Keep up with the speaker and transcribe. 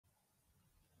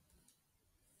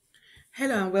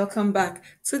Hello and welcome back.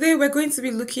 Today we're going to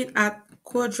be looking at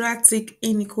quadratic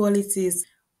inequalities.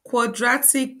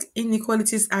 Quadratic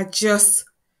inequalities are just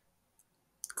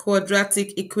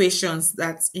quadratic equations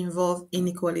that involve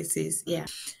inequalities. Yeah.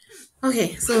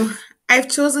 Okay, so I've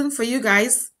chosen for you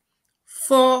guys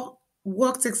four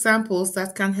worked examples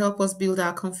that can help us build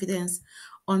our confidence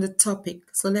on the topic.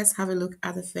 So let's have a look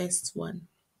at the first one.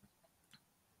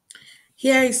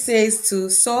 Here it says to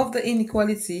solve the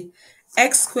inequality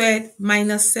x squared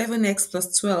minus 7x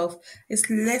plus 12 is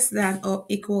less than or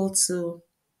equal to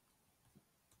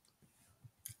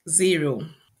 0.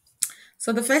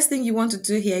 So the first thing you want to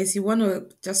do here is you want to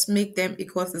just make them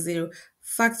equal to 0.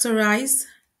 Factorize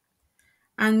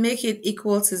and make it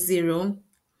equal to 0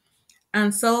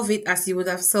 and solve it as you would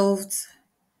have solved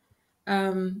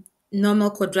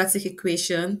normal quadratic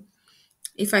equation.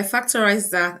 If I factorize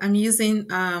that, I'm using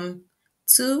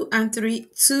 2 and 3,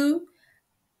 2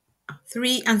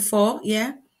 3 and 4,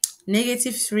 yeah,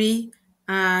 negative 3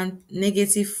 and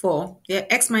negative 4, yeah,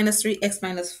 x minus 3, x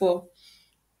minus 4,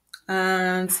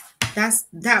 and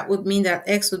that would mean that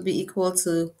x would be equal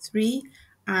to 3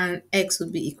 and x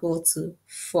would be equal to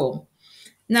 4.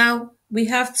 Now we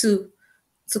have to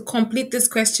complete this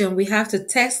question, we have to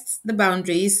test the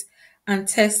boundaries and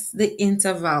test the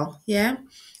interval. Yeah,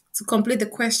 to complete the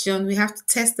question we have to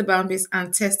test the boundaries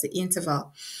and test the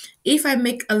interval. If I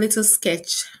make a little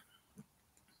sketch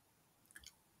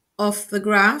of the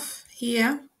graph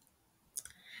here,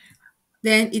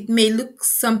 then it may look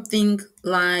something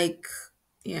like,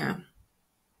 yeah,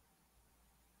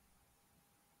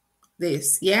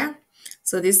 this, yeah.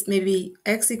 So this may be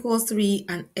x equals 3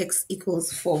 and x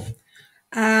equals 4.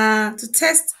 To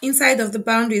test inside of the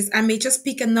boundaries, I may just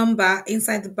pick a number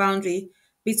inside the boundary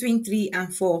between 3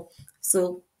 and 4.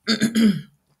 So so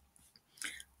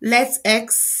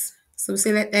we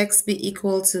say let x be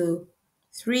equal to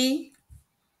 3.5,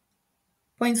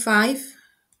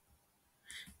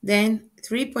 then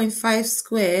 3.5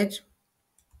 squared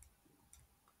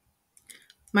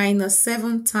minus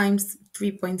 7 times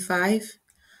 3.5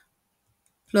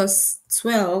 plus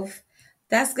 12.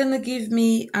 That's going to give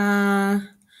me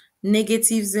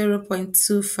negative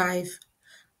 0.25.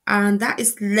 And that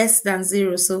is less than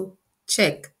 0. So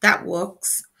check, that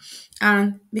works.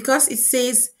 And because it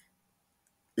says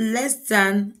less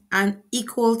than and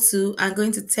equal to, I'm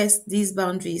going to test these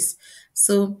boundaries.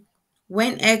 So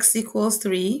when x equals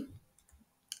 3,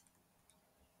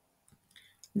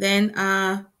 then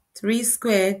 3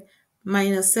 squared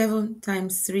minus 7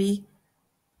 times 3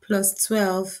 plus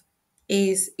 12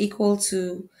 is equal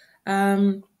to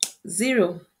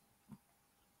 0.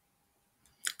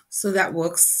 So that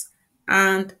works.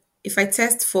 And if I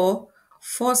test 4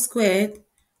 squared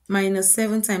minus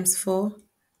 7 times 4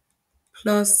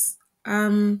 plus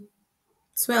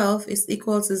 12 is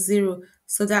equal to 0.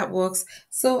 So that works.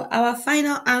 So our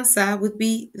final answer would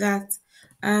be that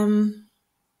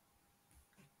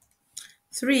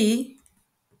 3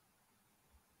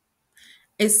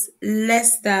 is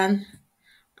less than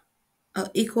or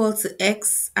equal to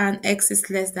x, and x is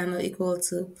less than or equal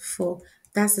to 4.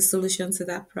 That's the solution to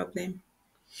that problem.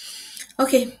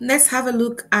 Okay, let's have a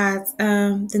look at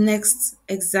the next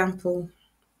example.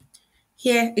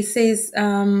 Here it says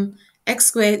x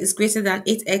squared is greater than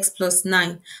 8x plus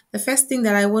 9. The first thing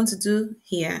that I want to do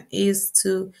here is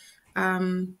to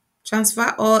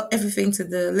transfer everything to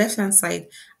the left hand side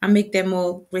and make them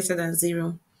all greater than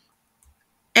 0.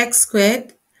 X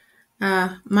squared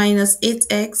minus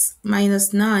 8x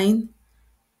minus 9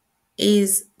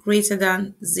 is greater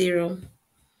than 0.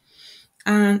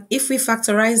 And if we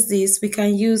factorize this, we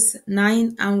can use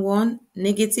 9 and 1.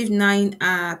 Negative 9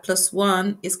 plus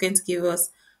 1 is going to give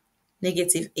us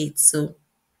negative 8. So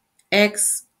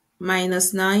x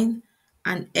minus 9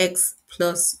 and x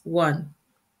plus 1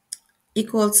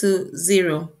 equal to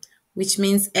 0, which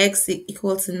means x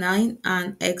equal to 9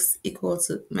 and x equal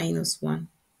to minus 1.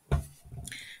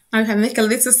 I can make a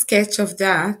little sketch of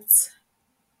that.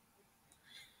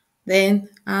 Then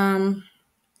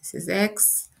this is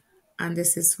x and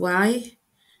this is y.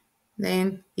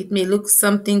 Then it may look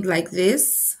something like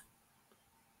this.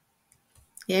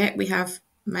 Yeah, we have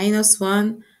minus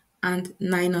 1 and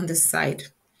 9 on the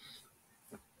side.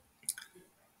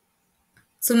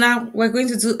 So now we're going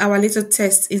to do our little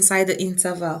test inside the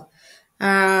interval.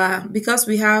 Because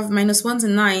we have minus 1 to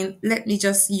 9, let me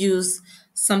just use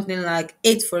something like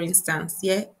 8, for instance.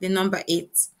 Yeah, the number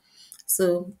 8.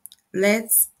 So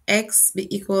let x be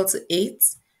equal to 8.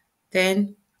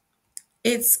 Then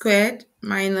 8 squared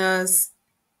minus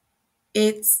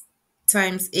 8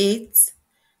 times 8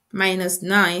 minus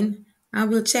 9. And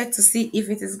we'll check to see if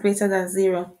it is greater than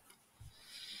 0.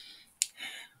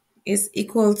 is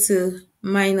equal to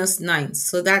minus 9.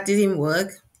 So that didn't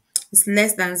work. It's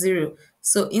less than 0.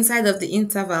 So inside of the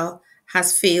interval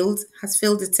has failed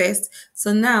the test.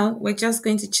 So now we're just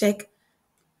going to check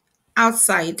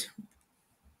outside.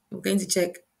 We're going to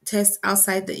check test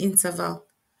outside the interval.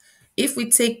 If we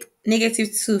take negative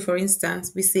 2, for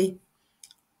instance, we say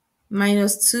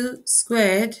minus 2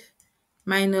 squared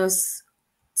minus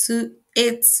 2,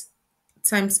 8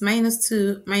 times minus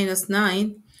 2 minus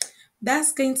 9.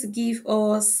 That's going to give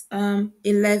us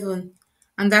 11,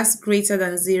 and that's greater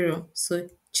than 0. So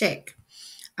check.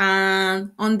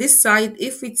 And on this side,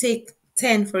 if we take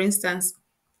 10, for instance,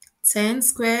 10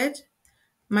 squared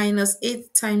minus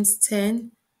 8 times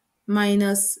 10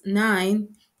 minus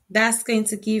 9, that's going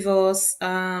to give us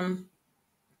 11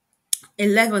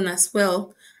 as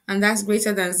well, and that's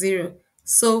greater than 0.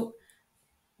 So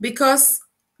because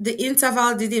the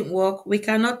interval didn't work, we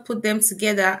cannot put them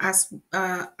together as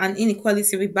an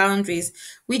inequality with boundaries.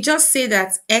 We just say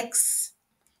that x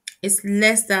is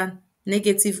less than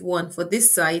negative 1 for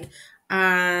this side,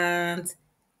 and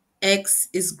x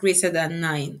is greater than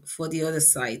 9 for the other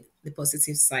side, the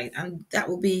positive side. And that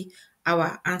will be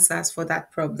our answers for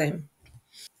that problem.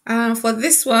 For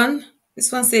this one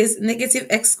says negative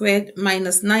x squared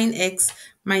minus 9x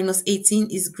minus 18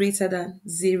 is greater than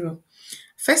 0.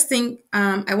 First thing,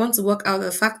 I want to work out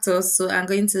the factors, so I'm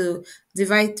going to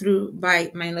divide through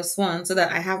by minus 1 so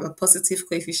that I have a positive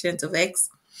coefficient of x.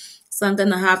 So I'm going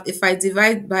to have, if I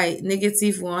divide by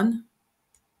negative 1,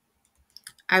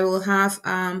 I will have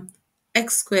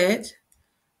x squared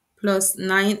plus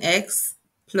 9x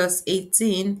plus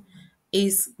 18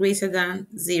 is greater than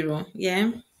 0.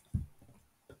 Yeah.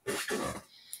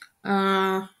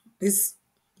 Uh, this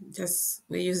just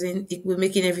we're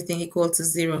making everything equal to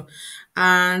 0.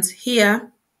 And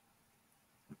here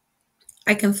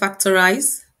I can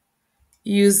factorize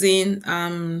using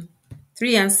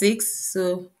 3 and 6.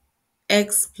 So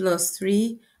x plus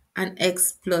 3 and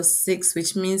x plus 6,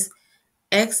 which means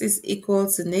x is equal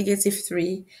to negative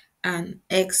 3 and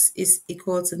x is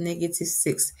equal to negative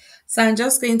 6. So I'm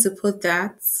just going to put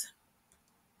that.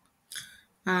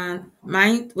 And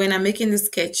when I'm making the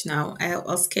sketch now,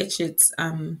 I'll sketch it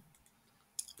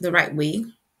the right way.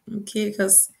 Okay,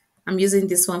 because I'm using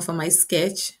this one for my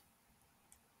sketch.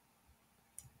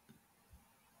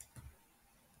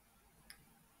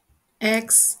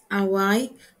 X and y.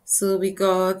 So we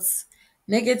got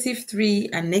negative 3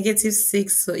 and negative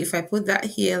 6. So if I put that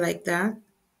here like that,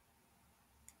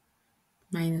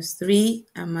 minus 3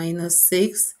 and minus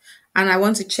 6. And I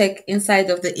want to check inside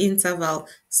of the interval.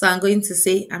 So I'm going to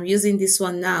say I'm using this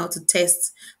one now to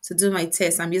do my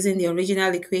test. I'm using the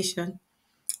original equation.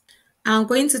 I'm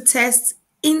going to test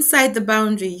inside the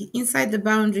boundary. Inside the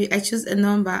boundary, I choose a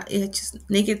number. I choose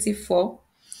negative 4.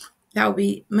 That will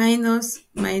be minus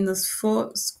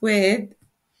 4 squared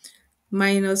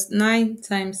minus 9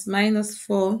 times minus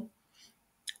 4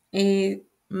 a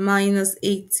minus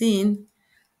 18.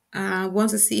 I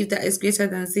want to see if that is greater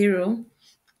than 0.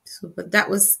 So, but that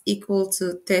was equal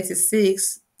to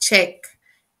 36. Check.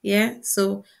 Yeah.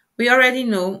 So we already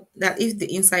know that if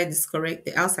the inside is correct,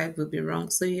 the outside will be wrong.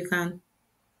 So you can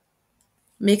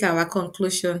make our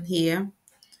conclusion here.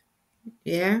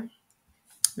 Yeah.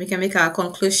 We can make our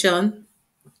conclusion.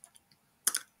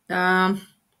 Um,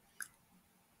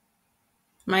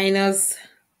 minus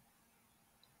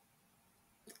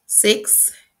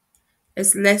 6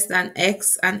 is less than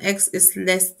x, and x is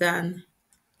less than,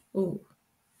 oh,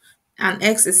 and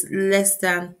x is less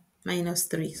than minus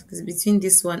 3. So it's between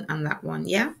this one and that one.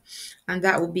 Yeah. And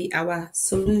that will be our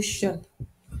solution.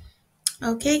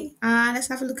 Okay, let's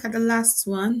have a look at the last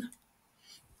one,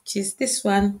 which is this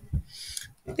one.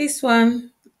 This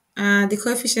one, the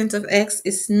coefficient of x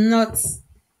is not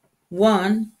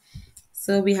 1,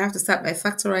 so we have to start by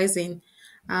factorizing.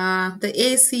 The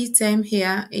AC term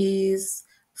here is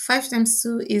 5 times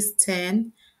 2 is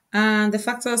 10, and the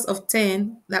factors of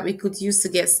 10 that we could use to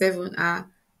get 7 are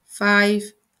 5,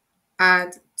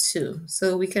 add 2.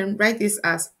 So we can write this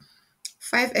as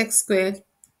 5x squared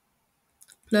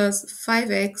plus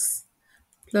 5x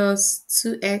plus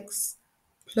 2x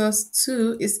plus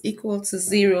 2 is equal to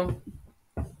 0.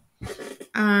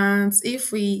 And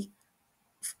if we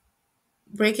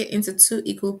break it into two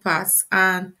equal parts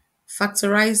and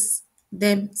factorize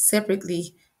them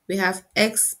separately, we have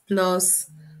x plus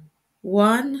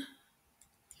 1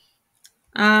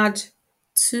 add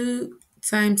 2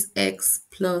 times x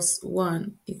plus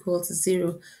 1 equal to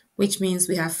 0, which means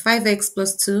we have 5x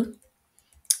plus 2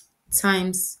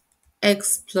 times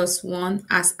x plus 1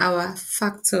 as our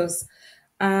factors.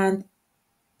 And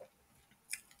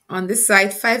on this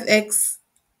side, 5x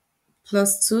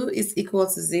plus 2 is equal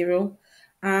to 0,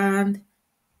 and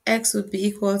x would be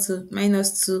equal to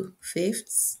minus 2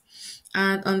 fifths.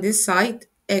 And on this side,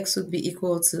 x would be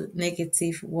equal to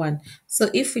negative 1. So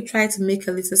if we try to make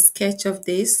a little sketch of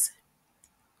this,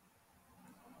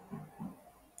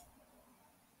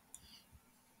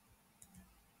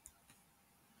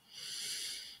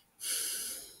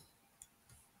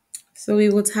 so we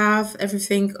would have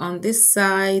everything on this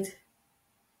side,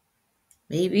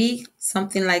 maybe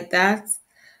something like that.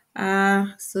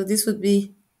 So this would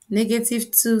be negative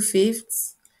 2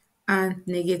 fifths and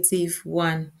negative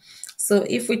 1. So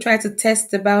if we try to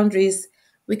test the boundaries,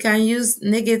 we can use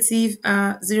negative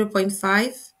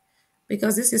 0.5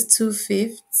 because this is 2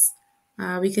 fifths.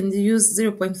 We can use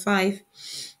 0.5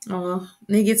 or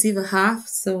negative a half.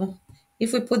 So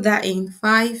if we put that in,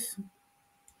 5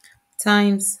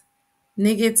 times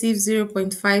negative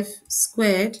 0.5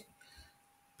 squared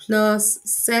plus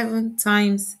 7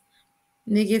 times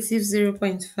negative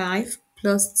 0.5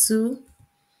 plus 2,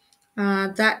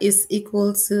 that is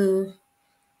equal to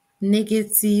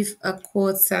negative a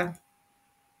quarter.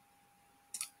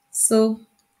 So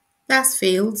that's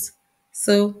failed.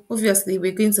 So obviously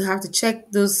we're going to have to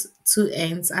check those two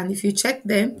ends, and if you check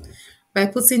them by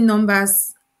putting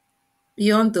numbers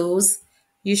beyond those,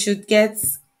 you should get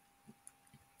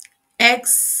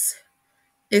x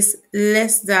is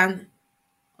less than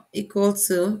equal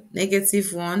to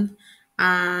negative 1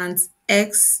 and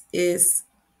x is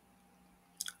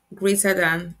greater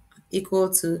than equal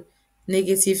to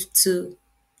negative 2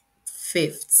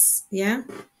 fifths. Yeah,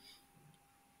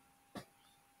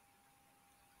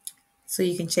 so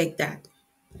you can check that.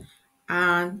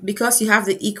 And because you have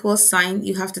the equal sign,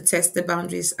 you have to test the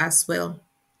boundaries as well.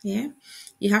 Yeah,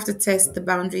 you have to test the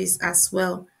boundaries as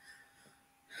well.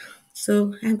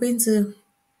 So I'm going to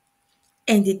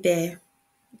end it there.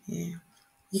 Yeah,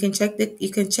 you can check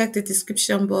the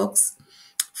description box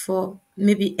for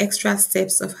maybe extra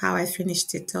steps of how I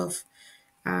finished it off.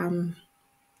 Um,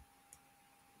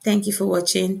 thank you for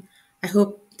watching. I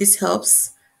hope this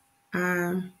helps.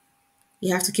 Um,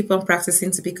 you have to keep on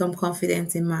practicing to become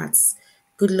confident in maths.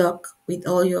 Good luck with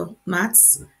all your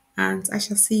maths, and I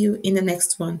shall see you in the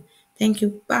next one. Thank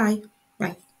you. Bye.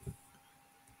 Bye.